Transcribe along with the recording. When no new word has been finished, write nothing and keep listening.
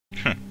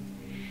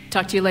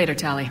Talk to you later,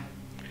 Tally.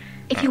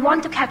 If you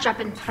want to catch up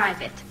in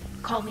private,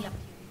 call me up.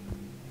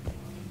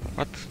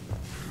 What?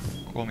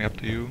 Call me up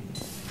to you?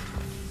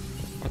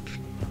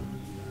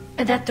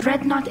 What? That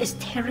dreadnought is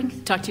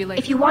tearing... Talk to you later.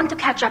 If you want to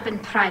catch up in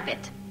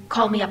private,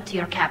 call me up to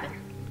your cabin.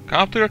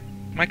 Come up to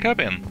my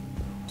cabin.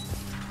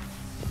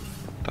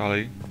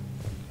 Tally.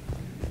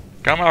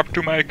 Come up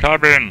to my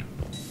cabin!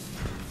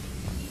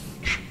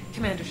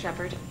 Commander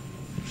Shepard.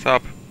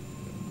 Sup?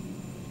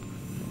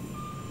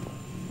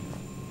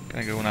 Can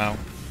I go now?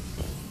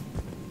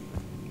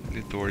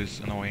 This door is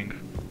annoying.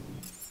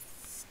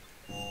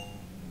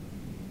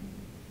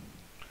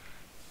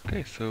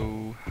 Okay,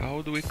 so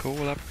how do we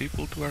call up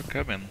people to our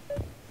cabin?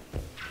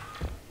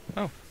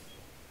 Oh.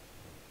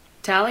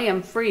 Tally,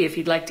 I'm free if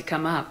you'd like to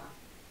come up.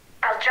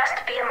 I'll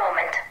just be a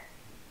moment.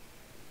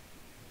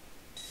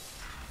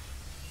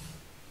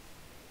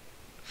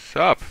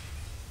 Sup?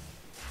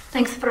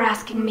 Thanks for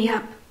asking me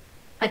up.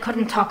 I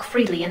couldn't talk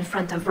freely in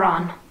front of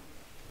Ron.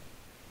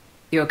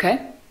 You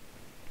okay?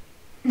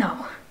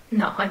 No,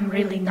 I'm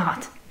really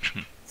not.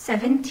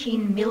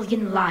 17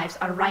 million lives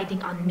are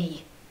riding on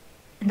me.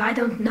 And I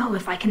don't know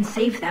if I can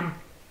save them.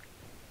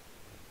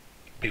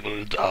 People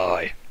will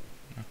die.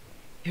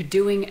 You're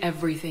doing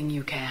everything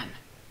you can.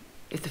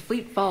 If the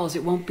fleet falls,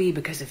 it won't be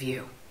because of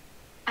you.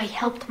 I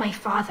helped my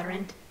father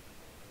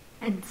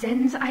and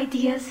Zen's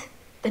ideas,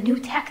 the new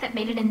tech that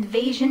made an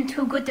invasion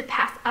too good to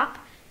pass up,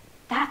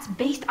 that's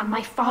based on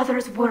my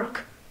father's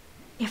work.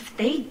 If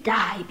they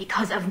die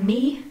because of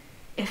me,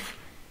 if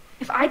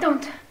I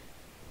don't...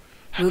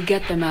 We'll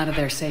get them out of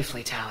there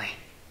safely, Tally.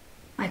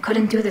 I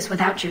couldn't do this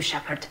without you,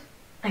 Shepard.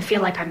 I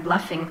feel like I'm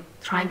bluffing,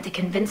 trying to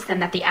convince them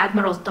that the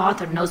Admiral's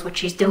daughter knows what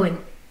she's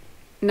doing.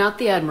 Not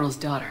the Admiral's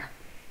daughter.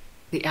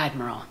 The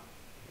Admiral.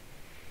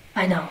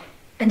 I know.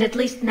 And at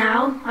least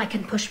now, I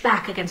can push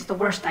back against the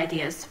worst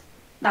ideas.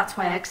 That's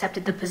why I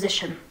accepted the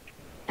position.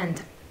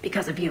 And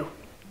because of you.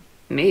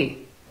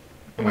 Me?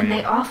 When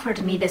they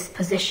offered me this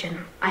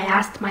position, I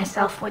asked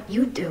myself what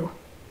you'd do.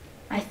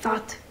 I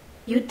thought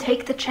you'd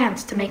take the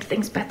chance to make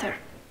things better.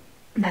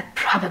 That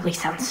probably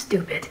sounds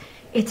stupid.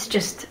 It's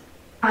just...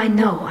 I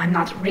know I'm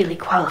not really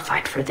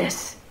qualified for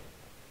this.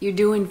 You're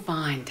doing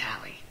fine,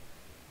 Tally.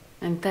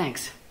 And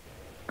thanks.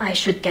 I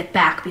should get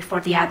back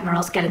before the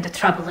Admirals get into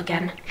trouble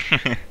again.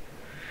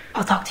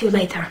 I'll talk to you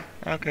later.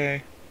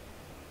 Okay.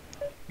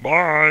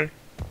 Bye!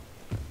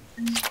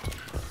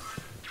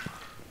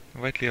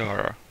 Wait,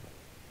 Liara.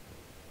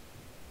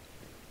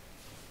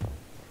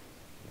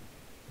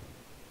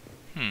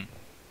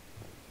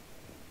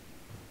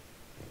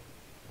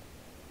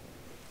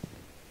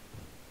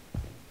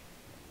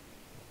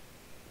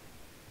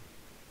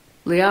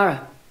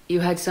 Liara, you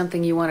had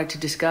something you wanted to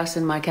discuss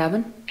in my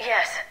cabin?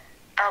 Yes,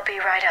 I'll be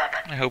right up.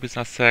 I hope it's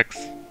not sex.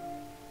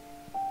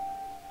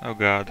 Oh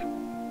god.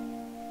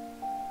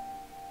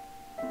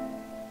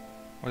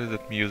 What is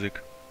that music?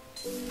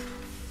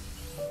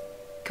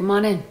 Come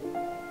on in.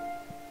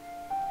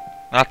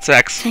 Not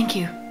sex. Thank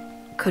you.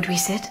 Could we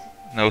sit?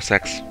 No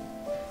sex.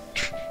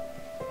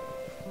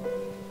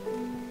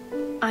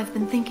 I've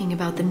been thinking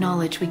about the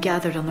knowledge we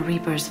gathered on the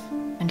Reapers,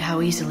 and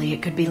how easily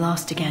it could be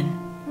lost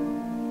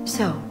again.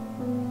 So,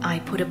 I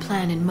put a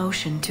plan in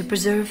motion to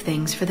preserve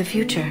things for the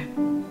future.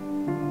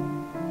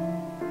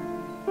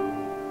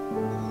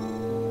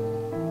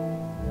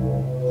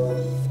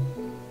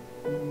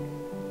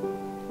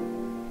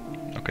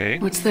 Okay.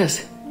 What's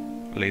this?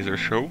 Laser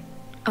show?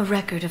 A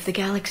record of the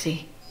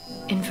galaxy.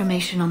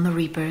 Information on the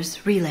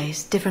Reapers,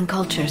 relays, different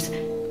cultures,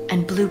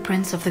 and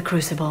blueprints of the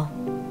Crucible.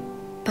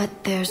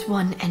 But there's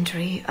one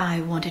entry I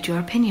wanted your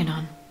opinion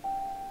on.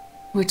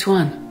 Which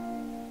one?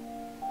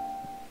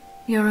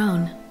 Your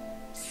own.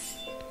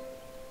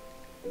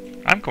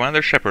 I'm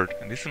Commander Shepard,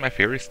 and this is my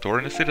favorite store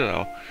in the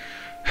Citadel.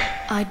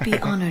 I'd be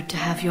honored to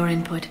have your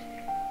input.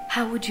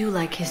 How would you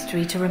like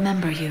history to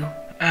remember you?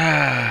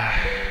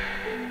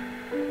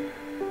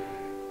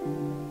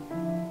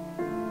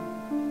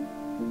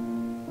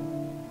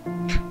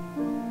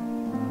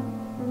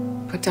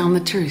 Put down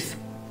the truth.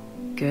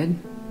 Good,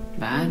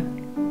 bad.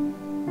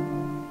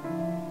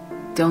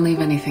 Don't leave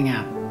anything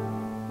out.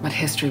 Let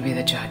history be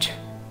the judge.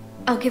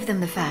 I'll give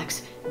them the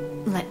facts.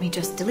 Let me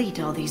just delete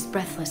all these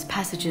breathless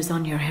passages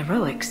on your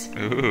heroics.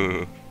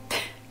 Ooh.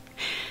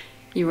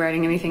 You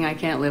writing anything I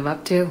can't live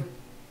up to?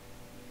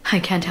 I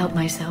can't help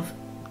myself.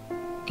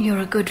 You're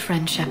a good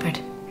friend, Shepard.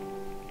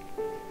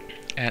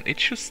 And it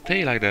should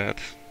stay like that.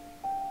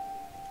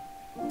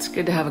 It's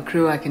good to have a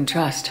crew I can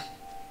trust.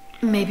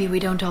 Maybe we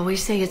don't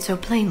always say it so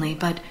plainly,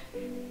 but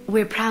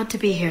we're proud to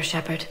be here,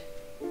 Shepard.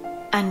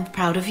 And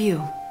proud of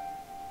you.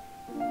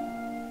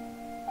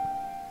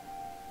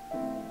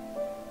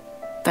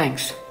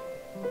 Thanks.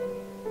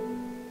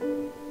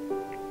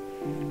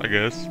 I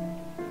guess.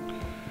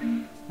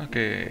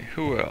 Okay,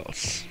 who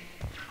else?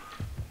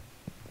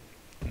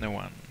 No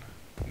one.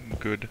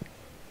 Good.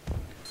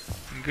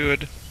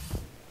 Good.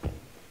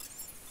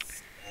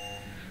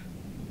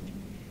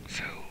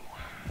 So,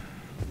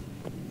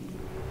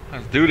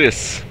 let's do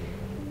this.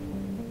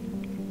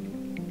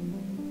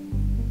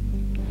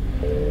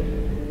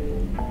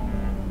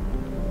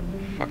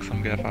 fuck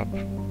some gaff up.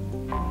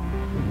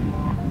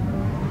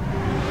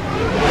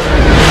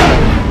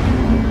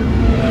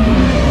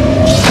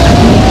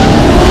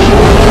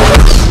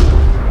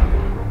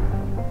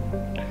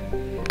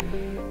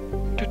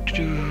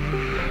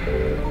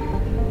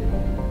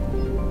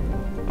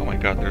 Oh my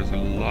god, there's a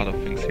lot of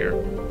things here.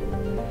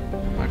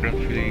 Migrant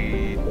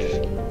fleet,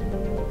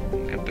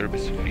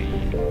 Canterbury's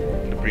fleet,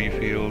 debris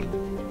field,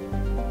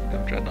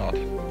 and dreadnought.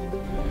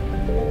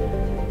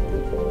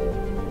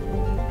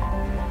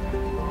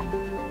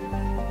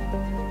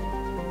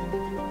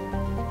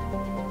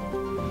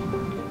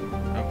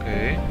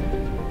 Okay.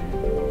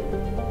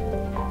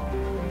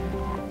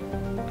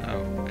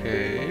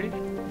 Okay.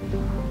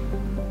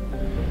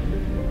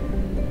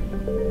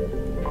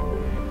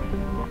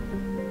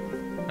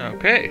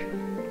 Okay.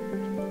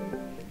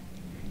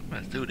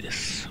 Let's do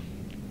this.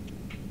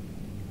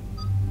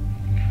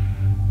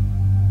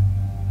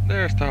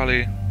 There's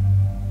Tali.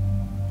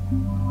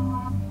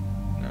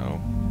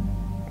 No.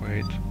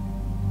 Wait.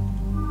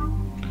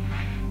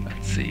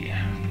 Let's see.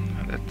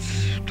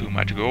 That's too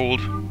much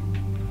gold.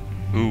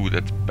 Ooh,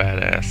 that's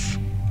badass.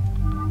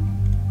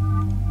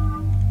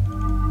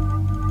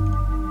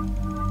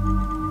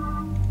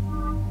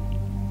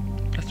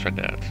 Let's try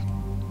that.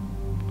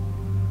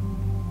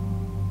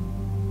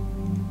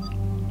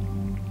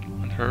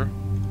 And her.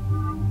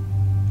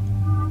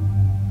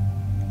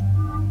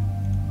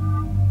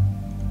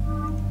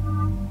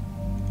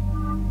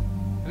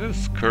 Is it a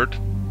skirt?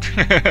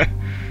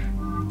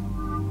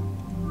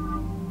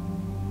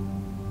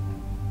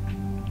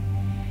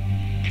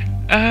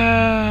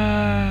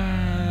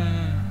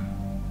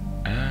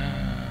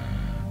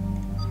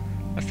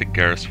 Let's take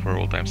Garrus for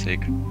old time's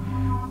sake.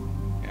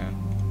 Yeah.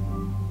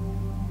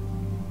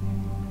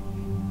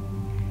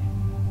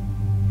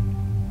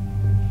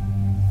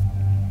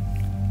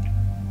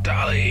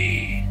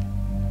 Dolly!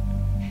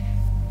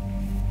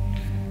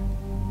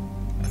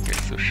 Okay,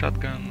 so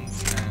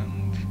shotguns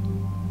and...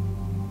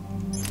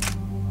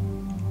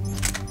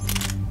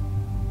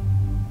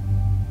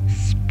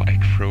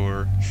 spike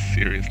thrower,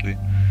 seriously.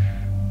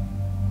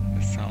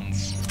 This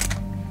sounds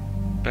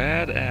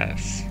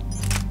badass.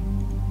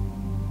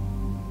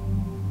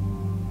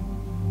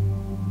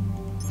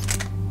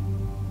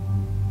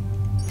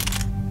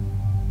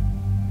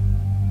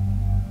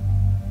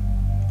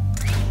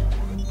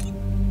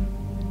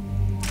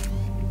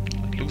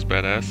 It looks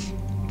badass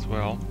as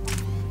well.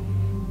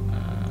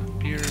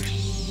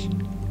 Pierce,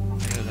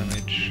 melee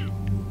damage.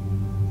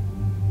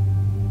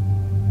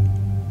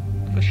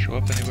 Does it show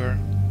up anywhere?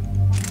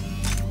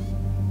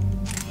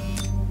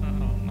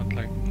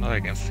 Not I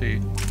can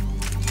see.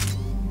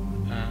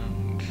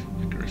 And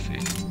accuracy.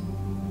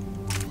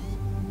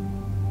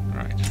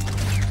 Right.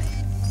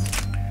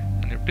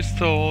 And your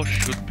pistol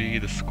should be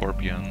the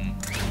Scorpion.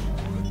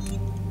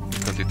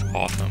 Because it's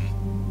awesome.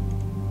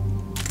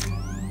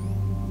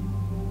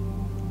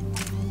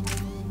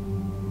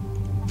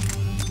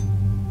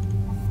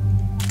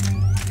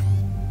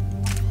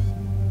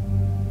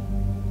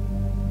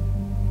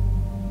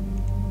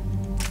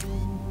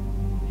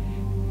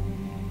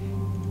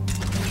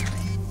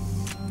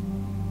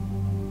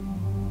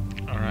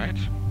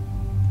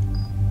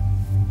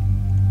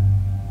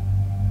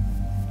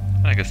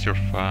 I guess you're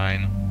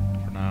fine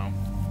for now.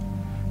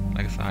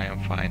 I guess I am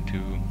fine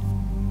too.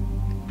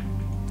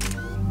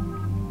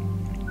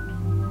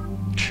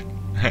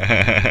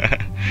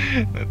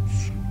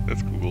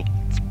 that's cool.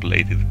 It's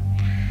plated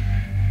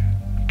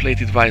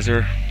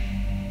visor.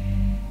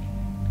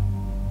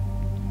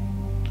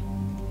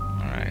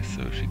 Alright,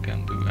 so she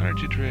can do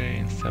energy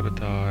drain,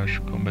 sabotage,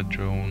 combat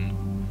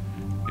drone,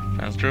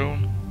 defense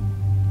drone.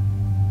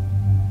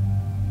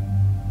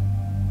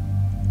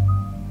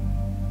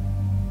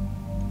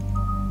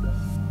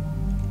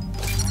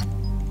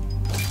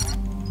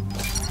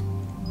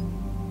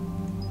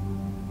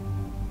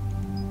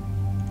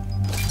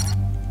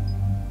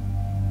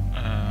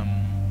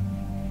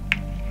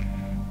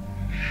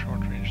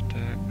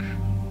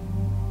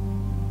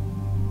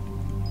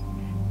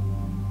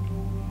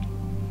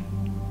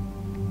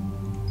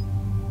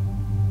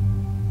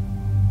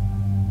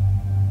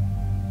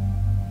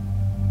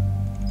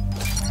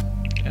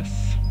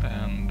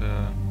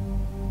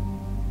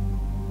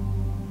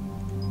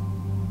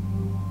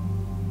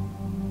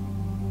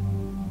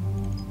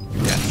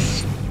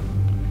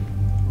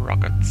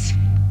 Rockets.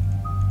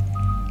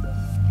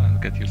 Let's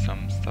get you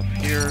some stuff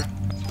here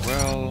as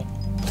well.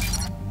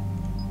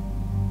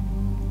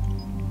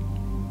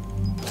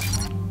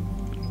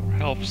 More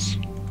helps.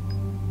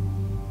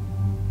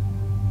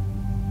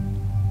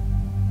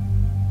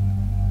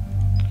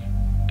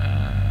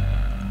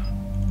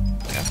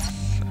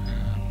 Yes,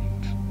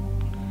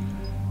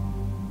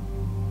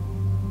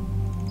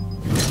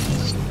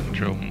 and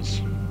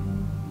drones.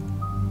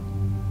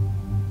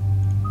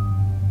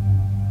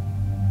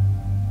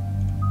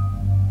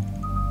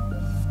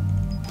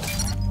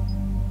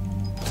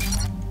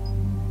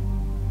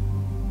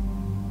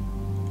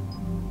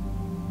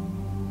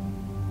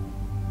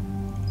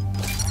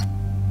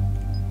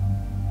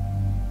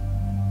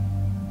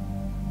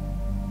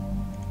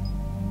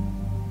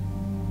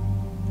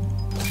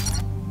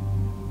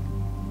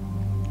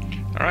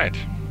 Alright.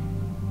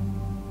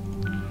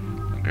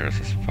 Garrus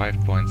has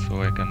 5 points,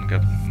 so I can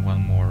get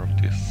one more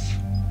of this.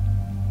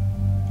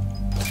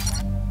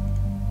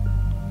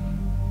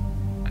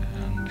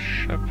 And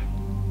ship.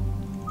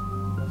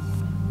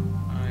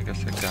 I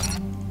guess I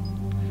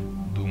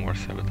can do more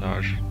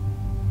sabotage.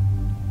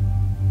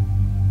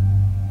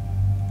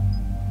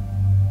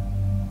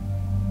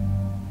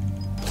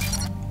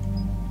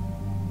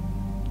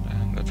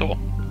 And that's all.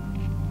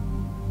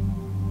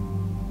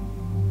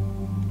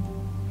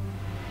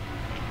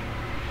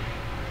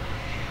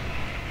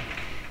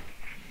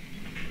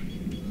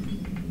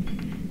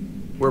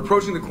 We're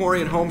approaching the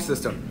Quarian home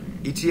system.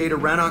 ETA to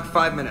Rannoch,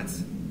 5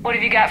 minutes. What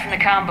have you got from the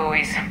comm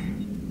buoys?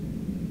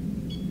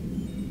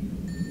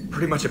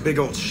 Pretty much a big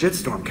old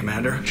shitstorm,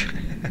 Commander.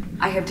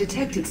 I have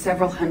detected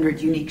several hundred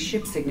unique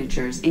ship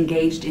signatures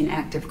engaged in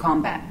active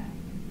combat.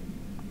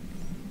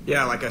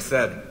 Yeah, like I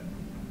said.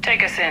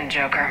 Take us in,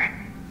 Joker.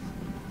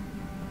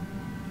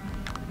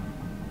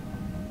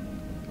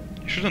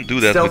 You shouldn't do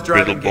that with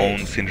brittle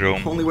bone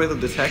syndrome. Only way they'll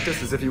detect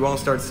us is if you all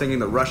start singing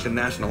the Russian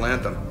national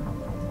anthem.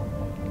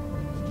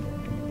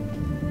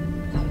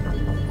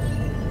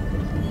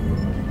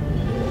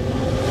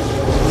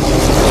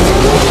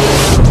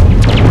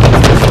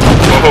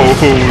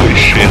 Holy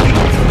shit.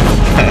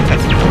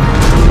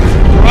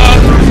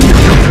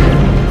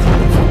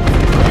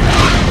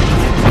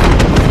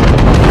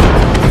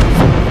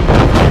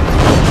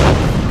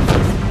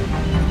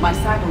 My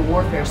cyber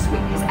warfare suite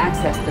has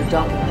accessed their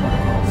docking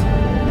protocols.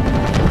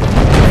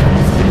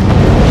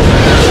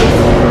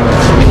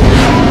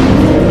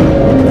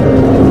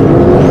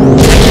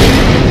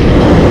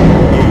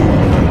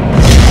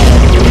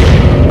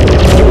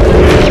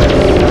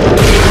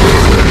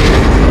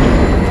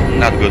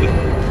 Not good.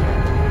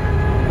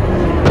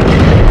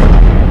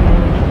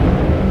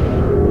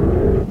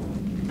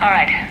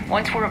 Alright,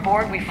 once we're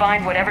aboard, we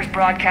find whatever's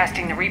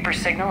broadcasting the Reaper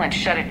signal and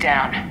shut it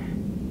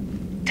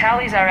down.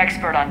 Tally's our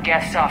expert on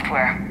Geth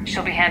software.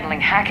 She'll be handling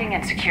hacking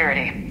and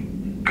security.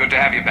 Good to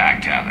have you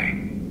back, Tally.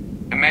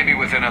 And maybe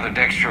with another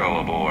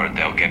Dextro aboard,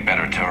 they'll get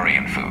better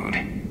Turian food.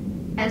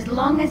 As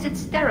long as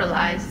it's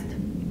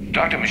sterilized.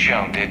 Dr.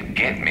 Michonne did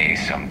get me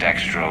some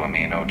Dextro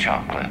amino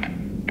chocolate.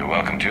 You're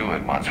welcome to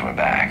it once we're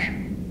back.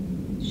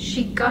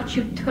 She got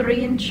you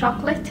Turian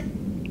chocolate?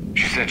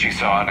 She said she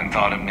saw it and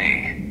thought of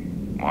me.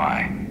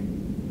 Why?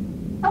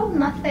 Oh,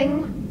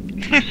 nothing.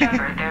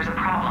 Shepard, there's a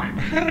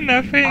problem.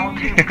 Nothing. All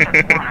tubes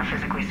except one are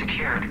physically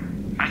secured.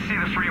 I see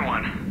the free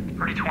one.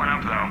 Pretty torn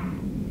up, though.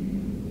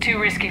 Too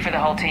risky for the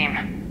whole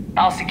team.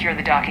 I'll secure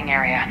the docking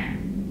area.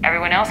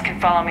 Everyone else can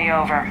follow me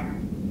over.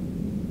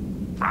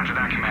 Roger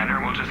that,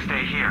 Commander. We'll just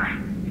stay here.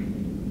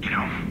 You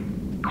know,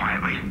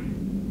 quietly.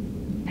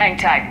 Hang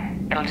tight.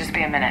 It'll just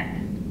be a minute.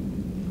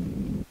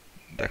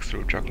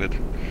 Dextro chocolate.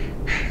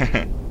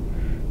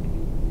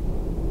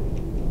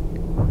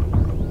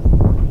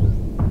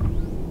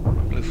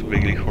 Looks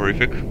vaguely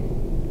horrific.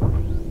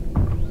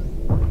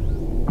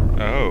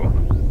 Oh.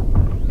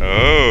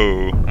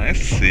 Oh, I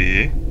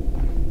see.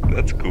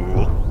 That's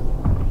cool.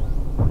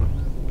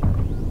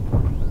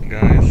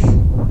 Guys,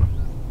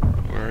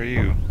 where are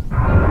you?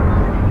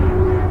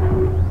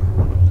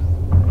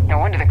 No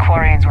wonder the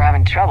Quarians were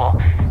having trouble.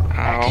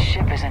 Ow. That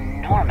ship is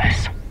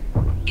enormous.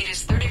 It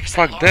is 30%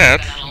 Fuck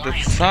that! The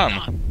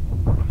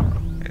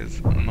sun is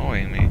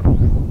annoying me.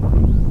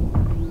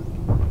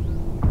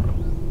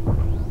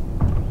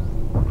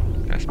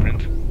 Can I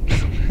sprint?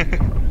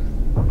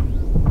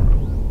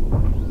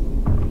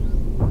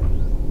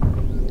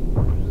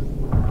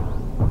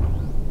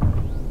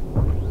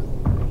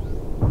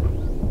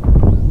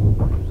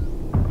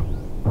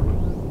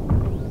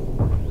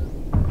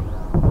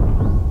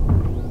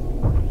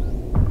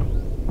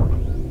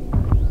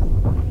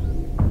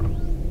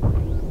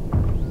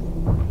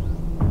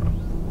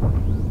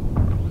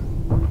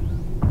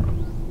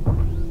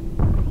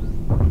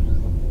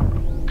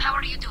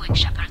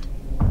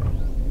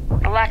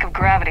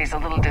 Gravity's a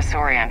little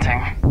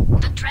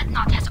disorienting. The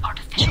Dreadnought has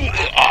artificial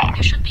gravity.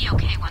 You should be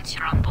okay once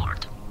you're on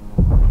board.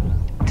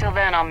 Till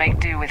then, I'll make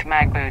do with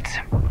mag boots.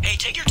 Hey,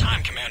 take your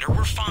time, Commander.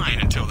 We're fine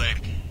until they,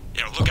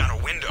 look out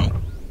a window.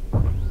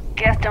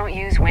 Geth don't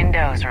use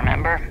windows,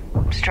 remember?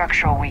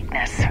 Structural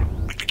weakness.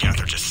 Like the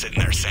Geth are just sitting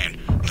there saying,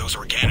 those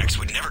organics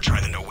would never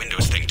try the no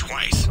windows thing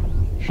twice.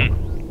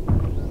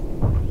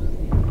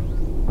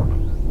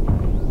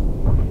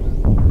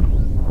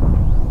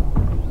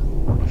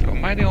 So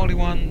am I the only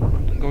one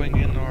going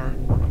in, or...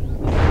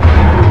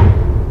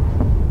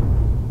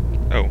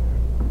 Oh.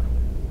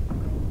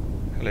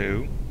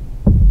 Hello.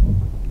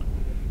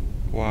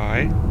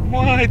 Why?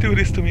 Why do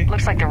this to me?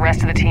 Looks like the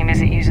rest of the team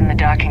isn't using the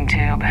docking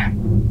tube.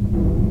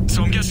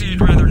 So I'm guessing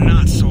you'd rather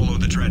not solo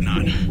the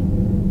Dreadnought.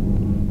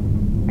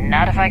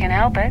 Not if I can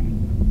help it.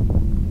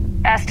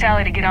 Ask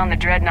Tally to get on the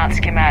Dreadnought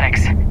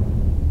schematics.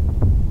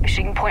 If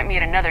she can point me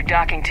at another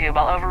docking tube,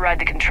 I'll override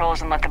the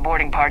controls and let the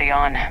boarding party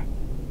on.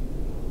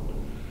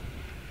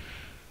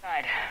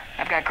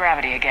 I've got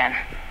gravity again.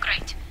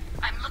 Great.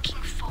 I'm looking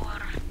for...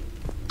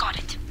 Got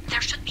it. There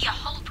should be a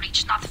hull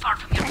breach not far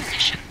from your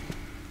position.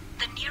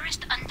 The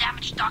nearest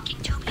undamaged docking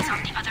tube is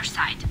on the other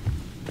side.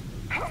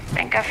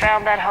 Think I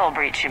found that hull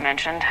breach you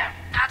mentioned.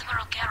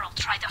 Admiral Geralt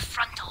tried a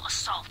frontal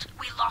assault.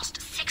 We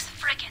lost 6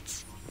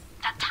 frigates.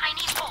 That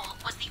tiny hole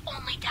was the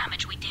only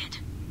damage we did.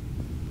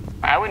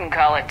 I wouldn't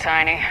call it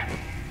tiny.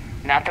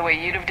 Not the way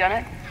you'd have done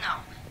it? No,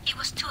 he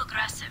was too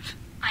aggressive.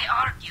 I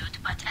argued,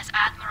 but as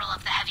Admiral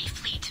of the Heavy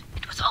Fleet,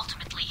 it was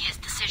ultimately his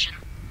decision.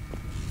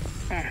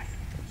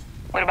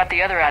 What about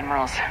the other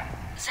admirals?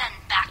 Zen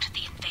backed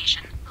the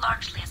invasion,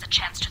 largely as a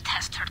chance to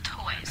test her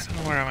toys. I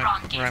don't know where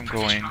I'm going.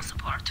 Provisional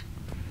support.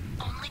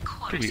 Only To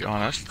Chorus be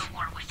honest. opposed the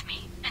war with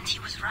me, and he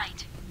was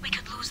right. We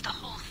could lose the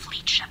whole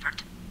fleet,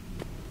 Shepard.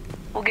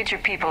 We'll get your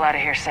people out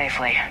of here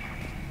safely.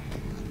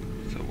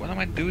 So what am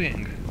I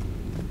doing?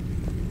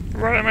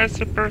 What am I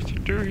supposed to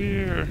do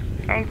here?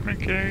 Help me,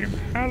 game.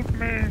 Help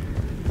me.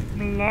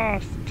 I'm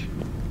lost.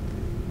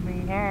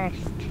 I'm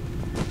lost.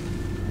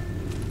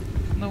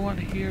 There's no one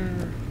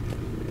here.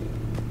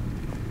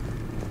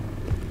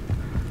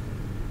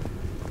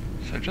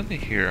 So just in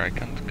here, I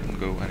can't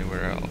go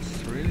anywhere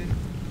else, really?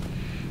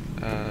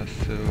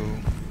 So...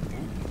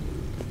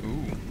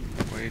 Ooh,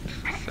 wait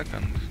a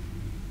second.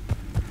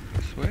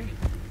 This way?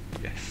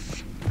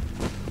 Yes.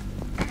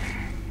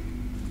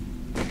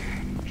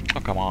 Oh,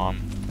 come on.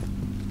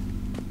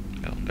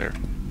 Down there.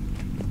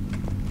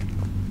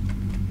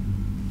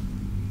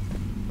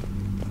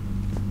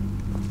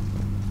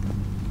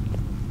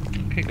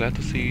 Okay, glad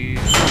to see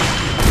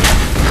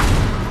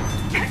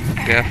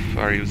Geth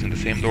are using the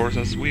same doors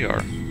as we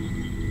are.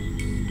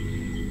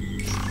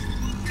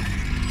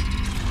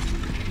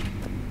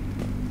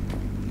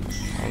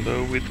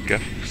 Although with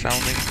Geth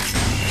sounding.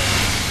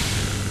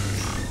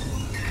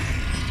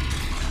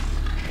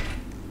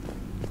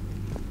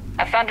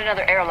 I found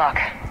another airlock.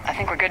 I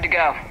think we're good to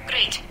go.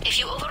 Great. If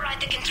you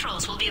override the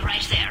controls, we'll be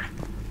right there.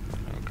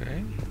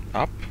 Okay.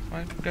 Up,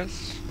 I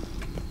guess.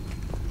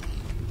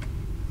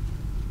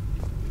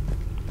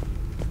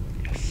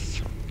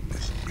 Yes.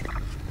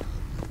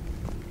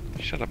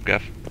 Shut up,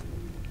 Geth.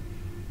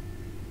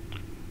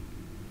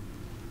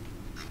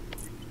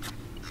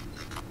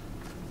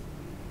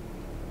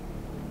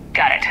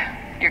 Got it.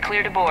 You're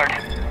clear to board.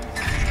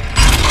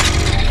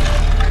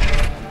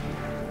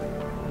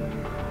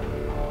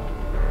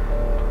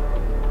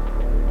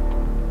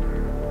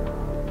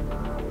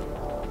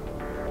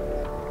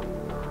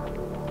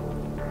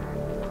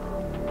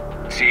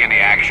 See any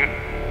action?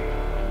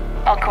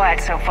 All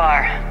quiet so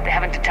far. They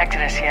haven't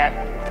detected us yet.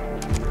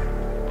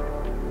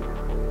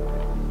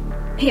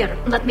 Here,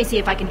 let me see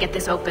if I can get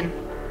this open.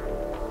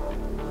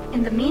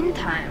 In the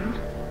meantime,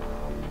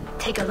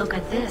 take a look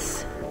at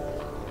this.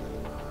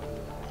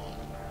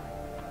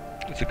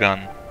 It's a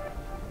gun.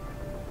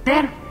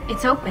 There,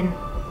 it's open.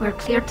 We're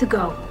clear to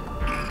go.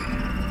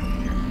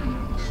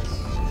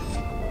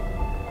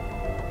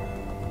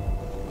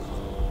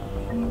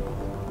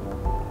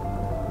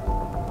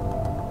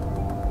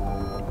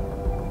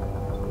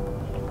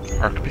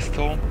 Arc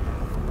pistol?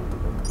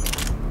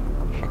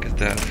 Fuck is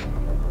that?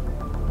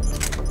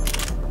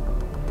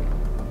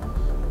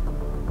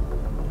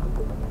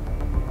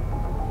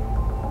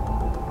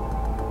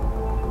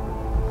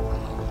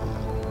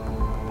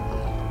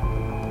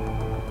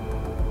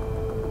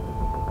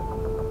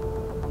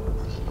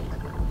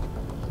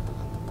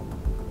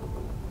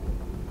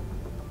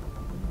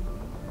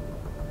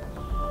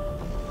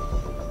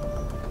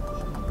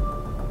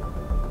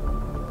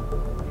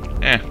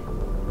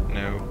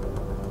 No.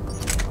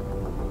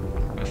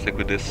 I'll stick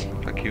with this.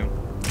 Fuck you.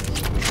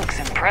 Looks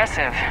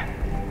impressive.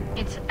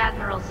 It's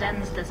Admiral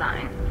Zen's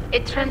design.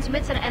 It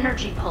transmits an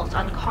energy pulse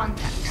on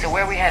contact. So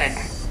where are we headed?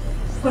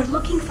 We're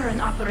looking for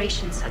an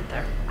operations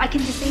center. I can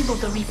disable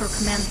the Reaper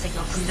command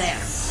signal from there.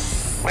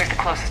 Where's the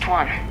closest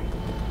one?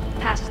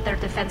 Past their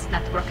defense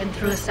network and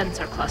through a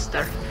sensor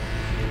cluster.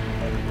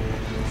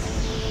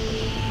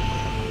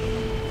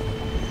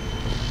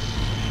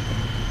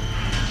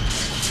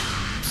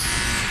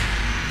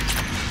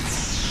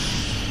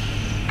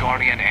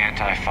 Guardian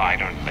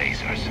anti-fighter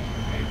lasers.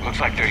 Looks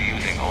like they're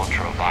using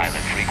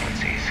ultraviolet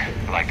frequencies,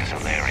 like the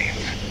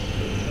Solarians.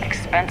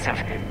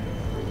 Expensive.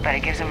 Bet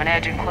it gives them an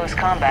edge in close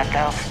combat,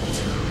 though.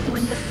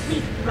 When the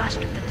fleet rushed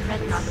with the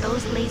dreadnought,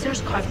 those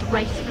lasers carved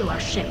right through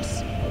our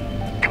ships.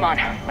 Come on,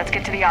 let's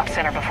get to the ops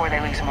center before they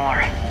lose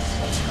more.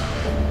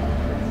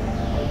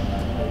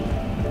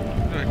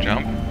 Do I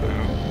jump?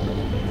 Oh.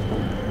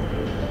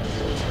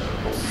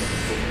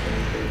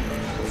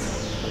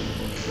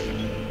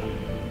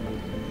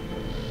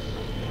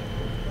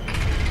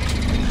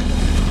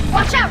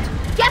 Watch out!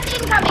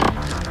 Geth incoming!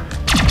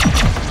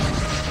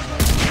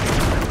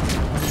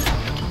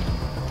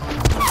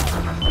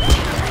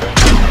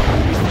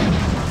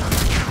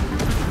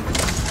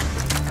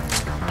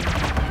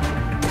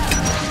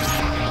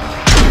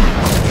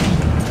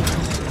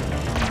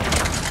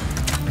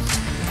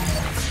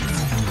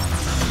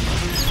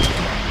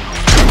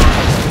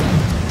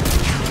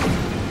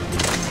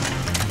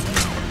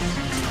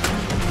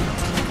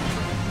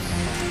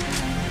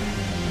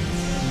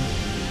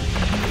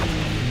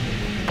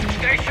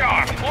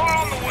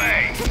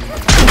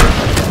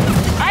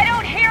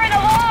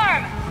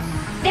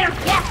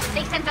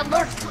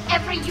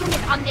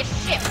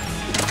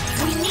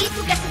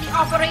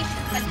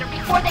 center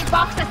before they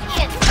box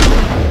us in.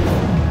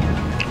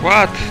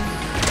 What?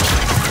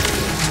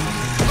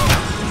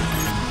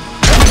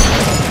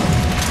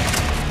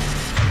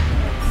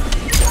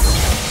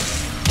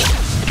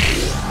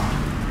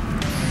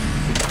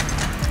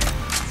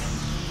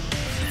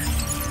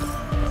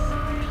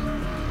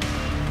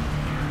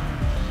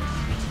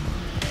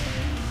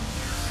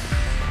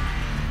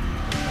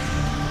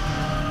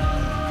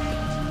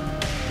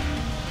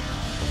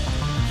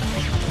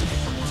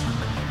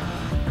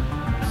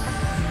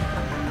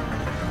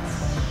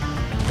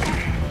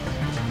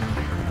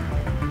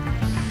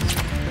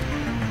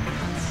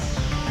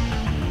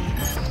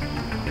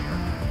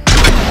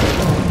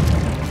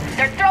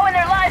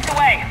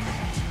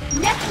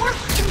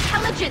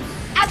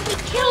 As we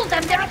kill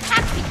them, their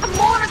attacks become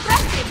more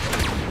aggressive.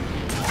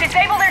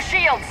 Disable their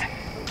shields.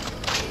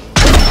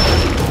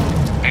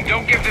 And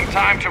don't give them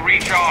time to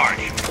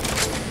recharge.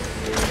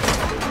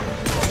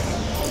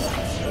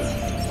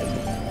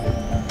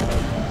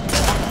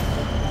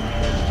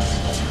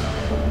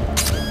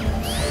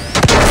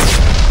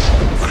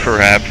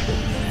 Crap.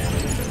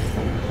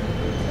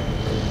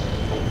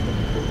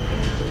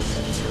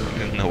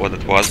 Didn't know what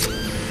it was.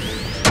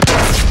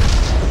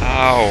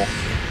 Ow.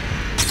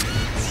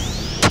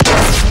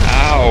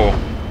 Ow!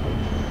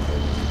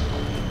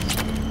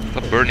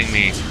 Stop burning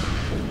me.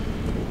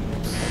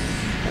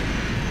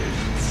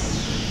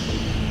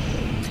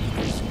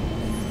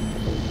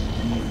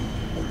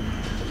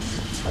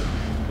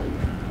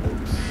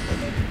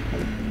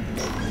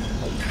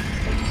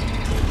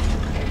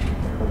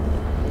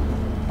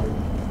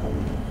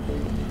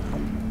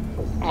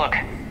 Look,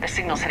 the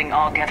signal's hitting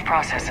all Geth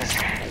processes.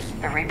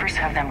 The Reapers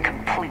have them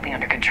completely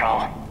under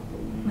control.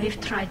 We've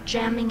tried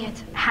jamming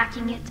it,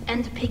 hacking it,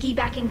 and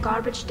piggybacking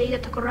garbage data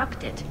to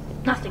corrupt it.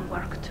 Nothing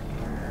worked.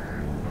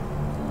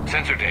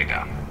 Sensor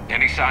data.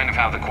 Any sign of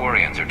how the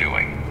Quarians are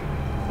doing?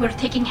 We're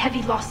taking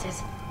heavy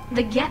losses.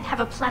 The Geth have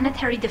a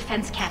planetary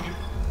defense cannon.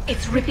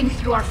 It's ripping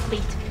through our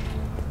fleet.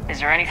 Is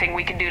there anything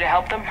we can do to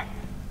help them?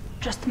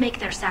 Just make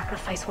their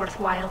sacrifice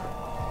worthwhile.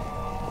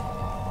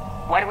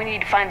 Why do we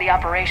need to find the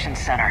operations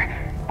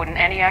center? Wouldn't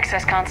any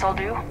access console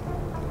do?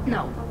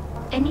 No.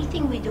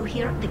 Anything we do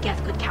here, the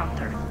Geth could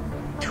counter.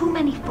 Too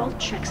many fault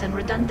checks and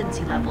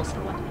redundancy levels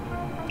for one.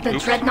 The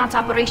Dreadnought's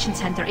Operations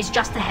Center is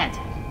just ahead.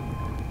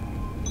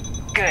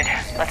 Good.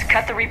 Let's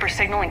cut the Reaper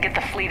signal and get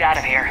the fleet out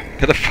of here.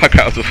 Get the fuck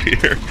out of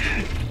here.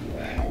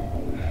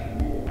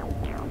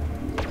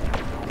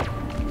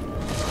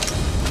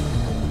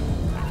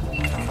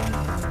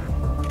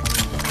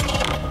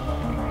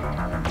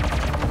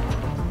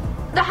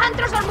 The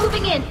hunters are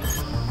moving in!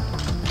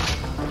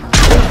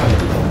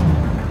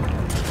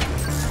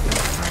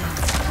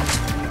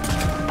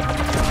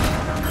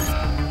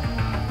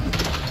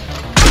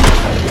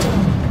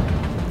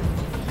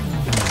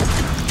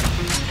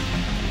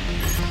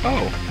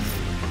 Oh,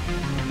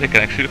 they can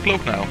actually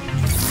float now.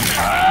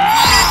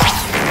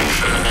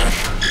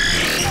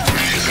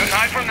 Good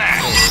night from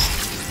that.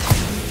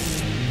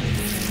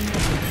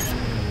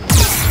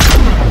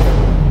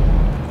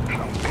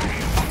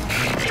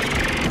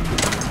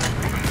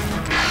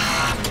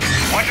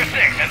 Watch your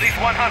six. At least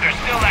one hunter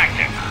still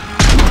active.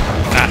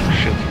 Ah,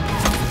 shit.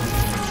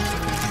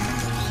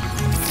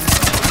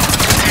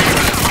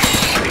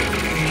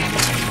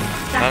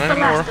 That's the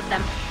last of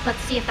them. Let's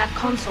see if that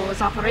console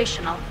is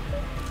operational.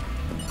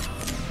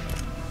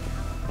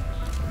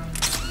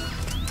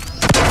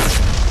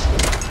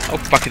 Oh,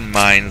 fucking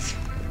mines.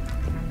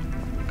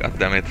 God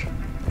damn it.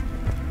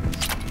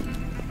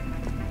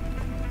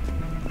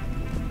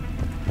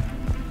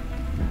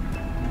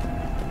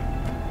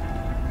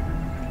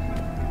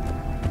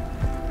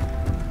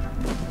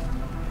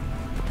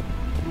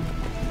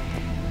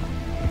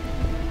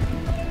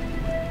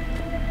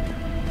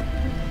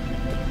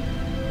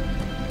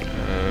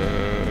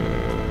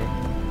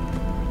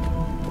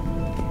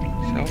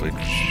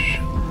 Salvage.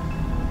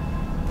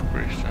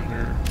 Brace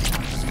under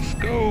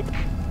scope.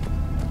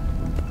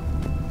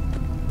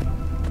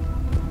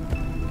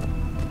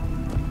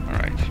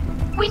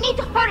 We need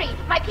to hurry!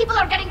 My people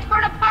are getting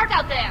torn apart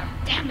out there!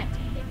 Damn it!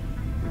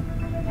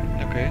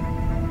 Okay.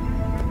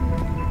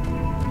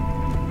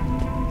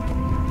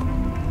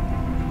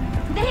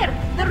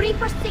 There! The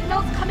Reaper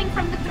signal's coming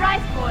from the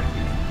drive core.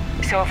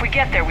 So if we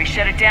get there, we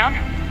shut it down?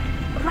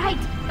 Right,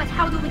 but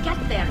how do we get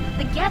there?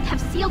 The Geth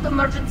have sealed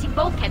emergency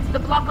bulkheads to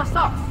block us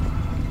off.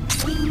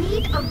 We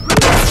need a route to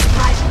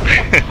drive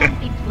that can't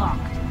be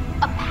blocked.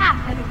 A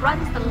path that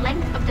runs the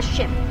length of the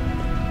ship.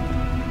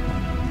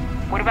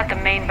 What about the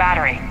main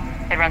battery?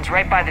 It runs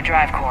right by the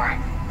drive core.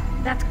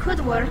 That could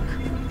work.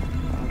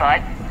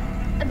 But?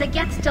 The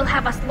Geth still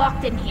have us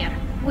locked in here.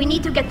 We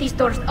need to get these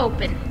doors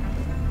open.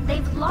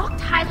 They've locked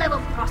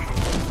high-level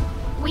processes.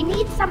 We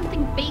need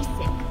something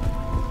basic.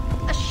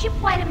 A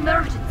ship-wide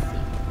emergency.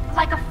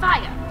 Like a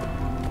fire.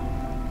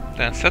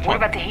 That's that What one.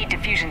 about the heat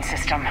diffusion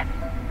system?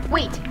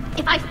 Wait,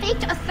 if I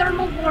faked a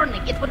thermal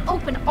warning, it would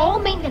open all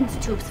maintenance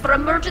tubes for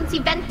emergency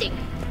venting.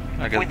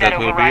 I guess Would that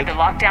will be override it. the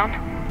lockdown?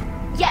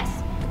 Yes.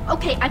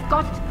 Okay, I've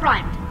got it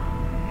primed.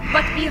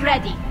 But be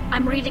ready.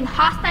 I'm reading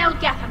hostile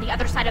geth on the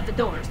other side of the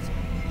doors.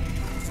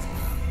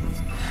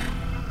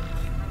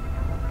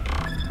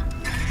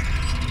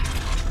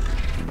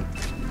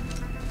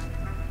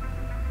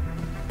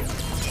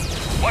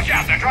 Watch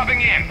out, they're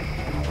dropping in!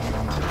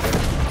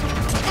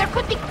 There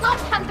could be cloak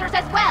hunters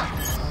as well!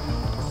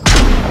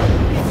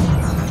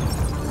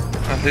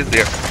 At least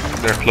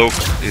their cloak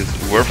is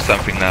worth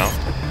something now.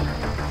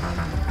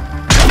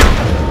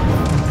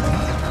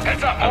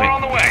 Heads up, more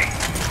on the way!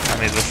 I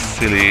mean, it was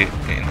silly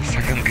in the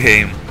second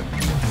game.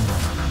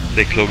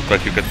 They cloaked,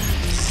 but you could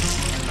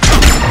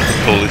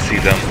totally see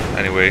them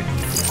anyway.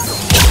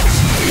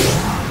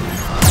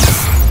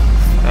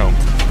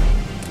 Oh.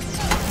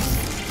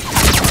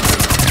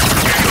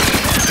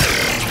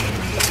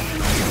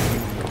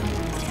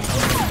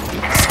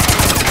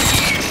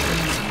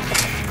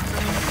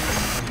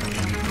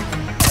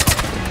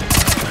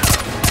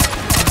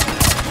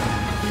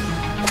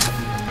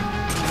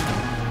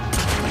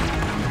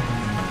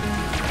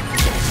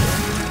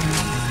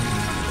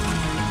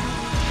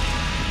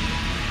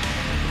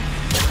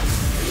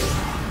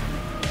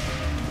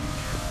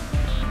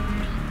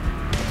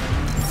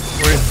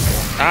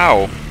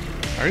 Ow!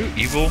 Are you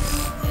evil?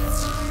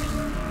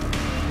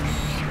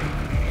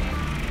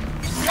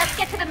 Let's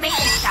get to the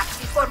maintenance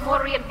shaft before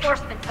more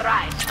reinforcements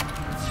arrive.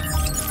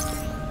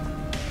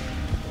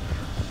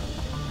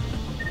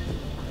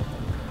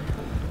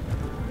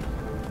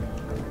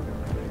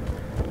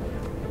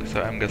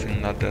 So I'm guessing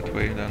not that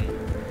way then.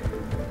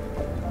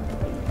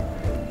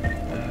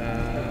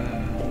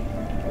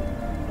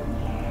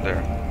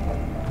 There.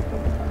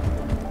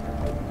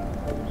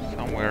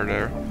 Somewhere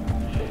there.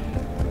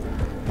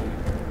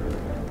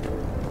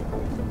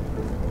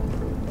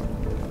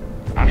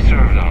 I've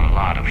served on a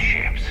lot of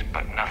ships,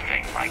 but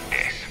nothing like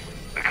this.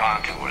 The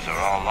contours are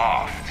all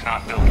off. It's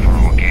not built for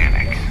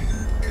organics.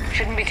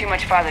 Shouldn't be too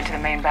much farther to the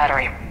main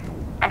battery.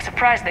 I'm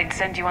surprised they'd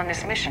send you on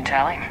this mission,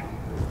 Tally.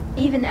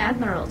 Even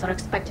admirals are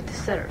expected to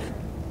serve.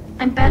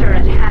 I'm better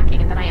at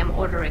hacking than I am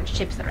ordering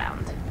ships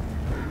around.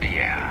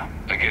 Yeah,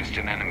 against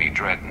an enemy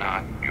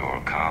dreadnought,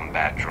 your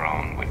combat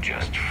drone would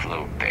just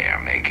float there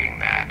making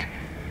that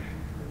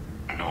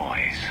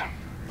noise.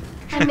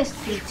 I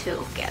missed you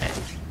too, Garrett.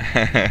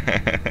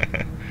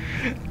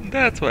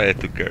 That's why I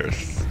took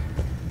hers.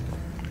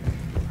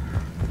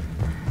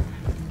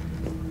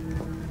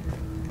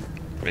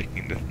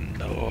 Making that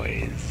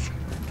noise.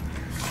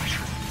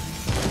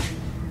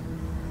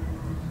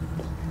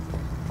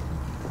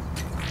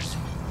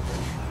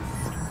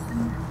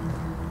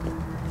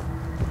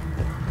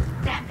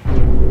 Damn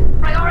it.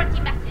 Priority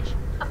message.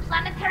 A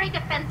planetary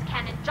defense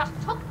cannon just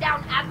took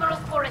down Admiral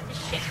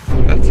Forrest's ship.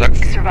 That sucks.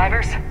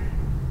 Survivors?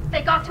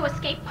 They got to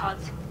escape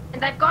pods,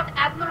 and I've got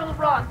Admiral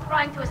Ron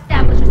trying to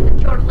establish a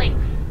secure link.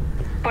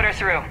 Put her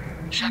through.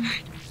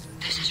 Shepard,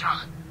 this is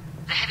Ron.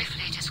 The heavy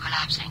fleet is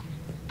collapsing.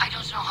 I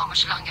don't know how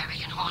much longer we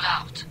can hold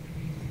out.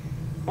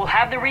 We'll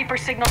have the Reaper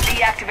signal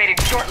deactivated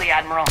shortly,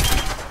 Admiral.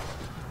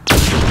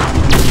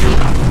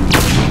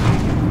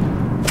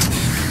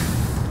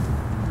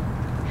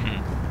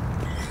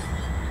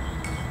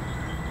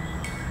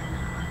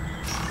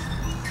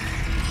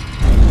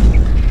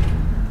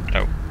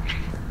 Oh.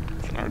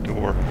 It's another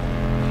door.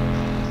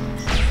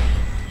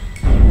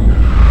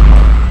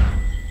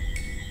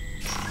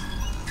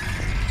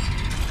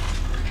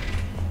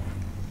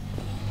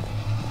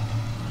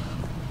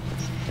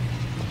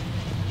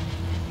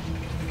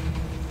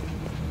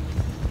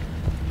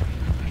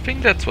 I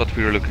think that's what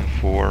we were looking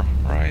for,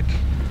 right?